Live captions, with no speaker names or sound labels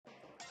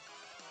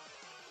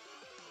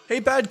Hey,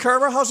 Bad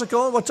Karma, how's it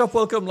going? What's up?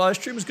 Welcome, live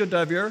stream. It's good to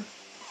have you here.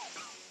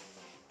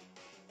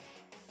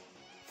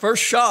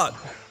 First shot.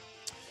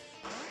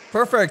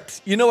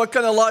 Perfect. You know what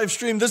kind of live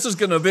stream this is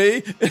gonna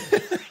be?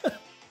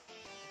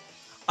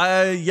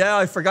 Yeah,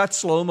 I forgot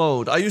slow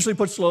mode. I usually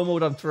put slow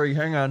mode on 3.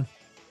 Hang on.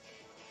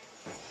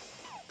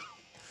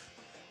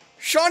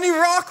 Shiny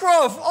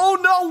Rockruff! Oh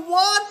no,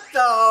 what the?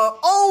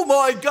 Oh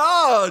my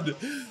god!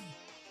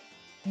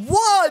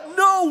 What?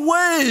 No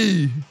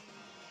way!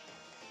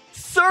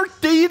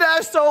 13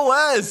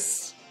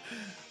 SOS!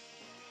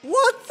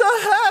 What the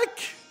heck?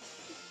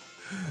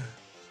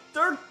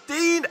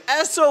 13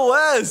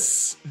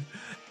 SOS!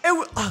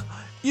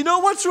 You know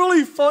what's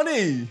really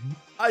funny?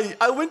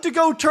 I went to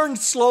go turn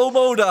slow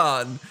mode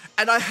on,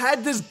 and I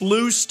had this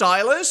blue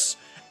stylus,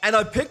 and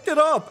I picked it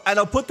up, and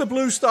I put the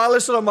blue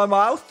stylus on my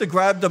mouth to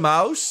grab the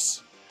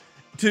mouse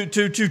to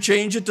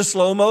change it to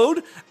slow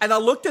mode, and I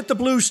looked at the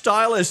blue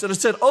stylus, and I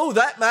said, oh,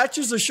 that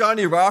matches the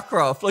shiny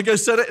Rockruff. Like, I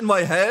said it in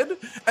my head,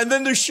 and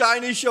then the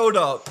shiny showed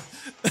up.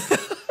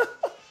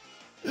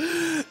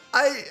 What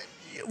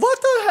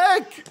the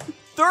heck?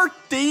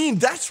 13,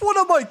 that's one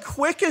of my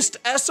quickest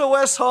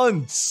SOS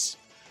hunts.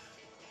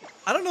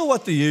 I don't know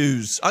what to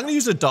use. I'm gonna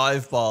use a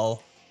dive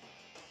ball.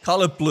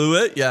 Call it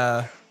Blue It,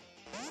 yeah.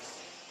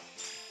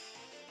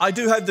 I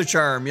do have the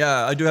charm,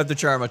 yeah. I do have the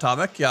charm,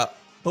 Atomic, yeah.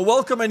 But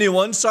welcome,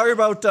 anyone. Sorry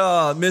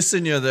about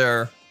missing you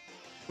there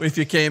if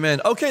you came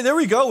in. Okay, there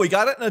we go. We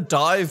got it in a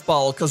dive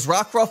ball because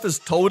Rockruff is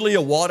totally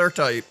a water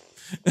type.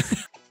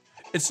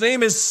 Its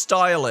name is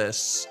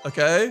Stylus,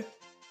 okay?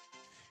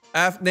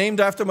 Named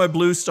after my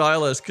blue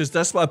stylus because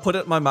that's why I put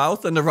it in my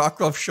mouth and the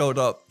Rockruff showed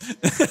up.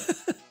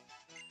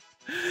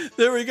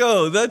 There we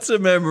go. That's a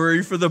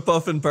memory for the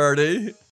Puffin party.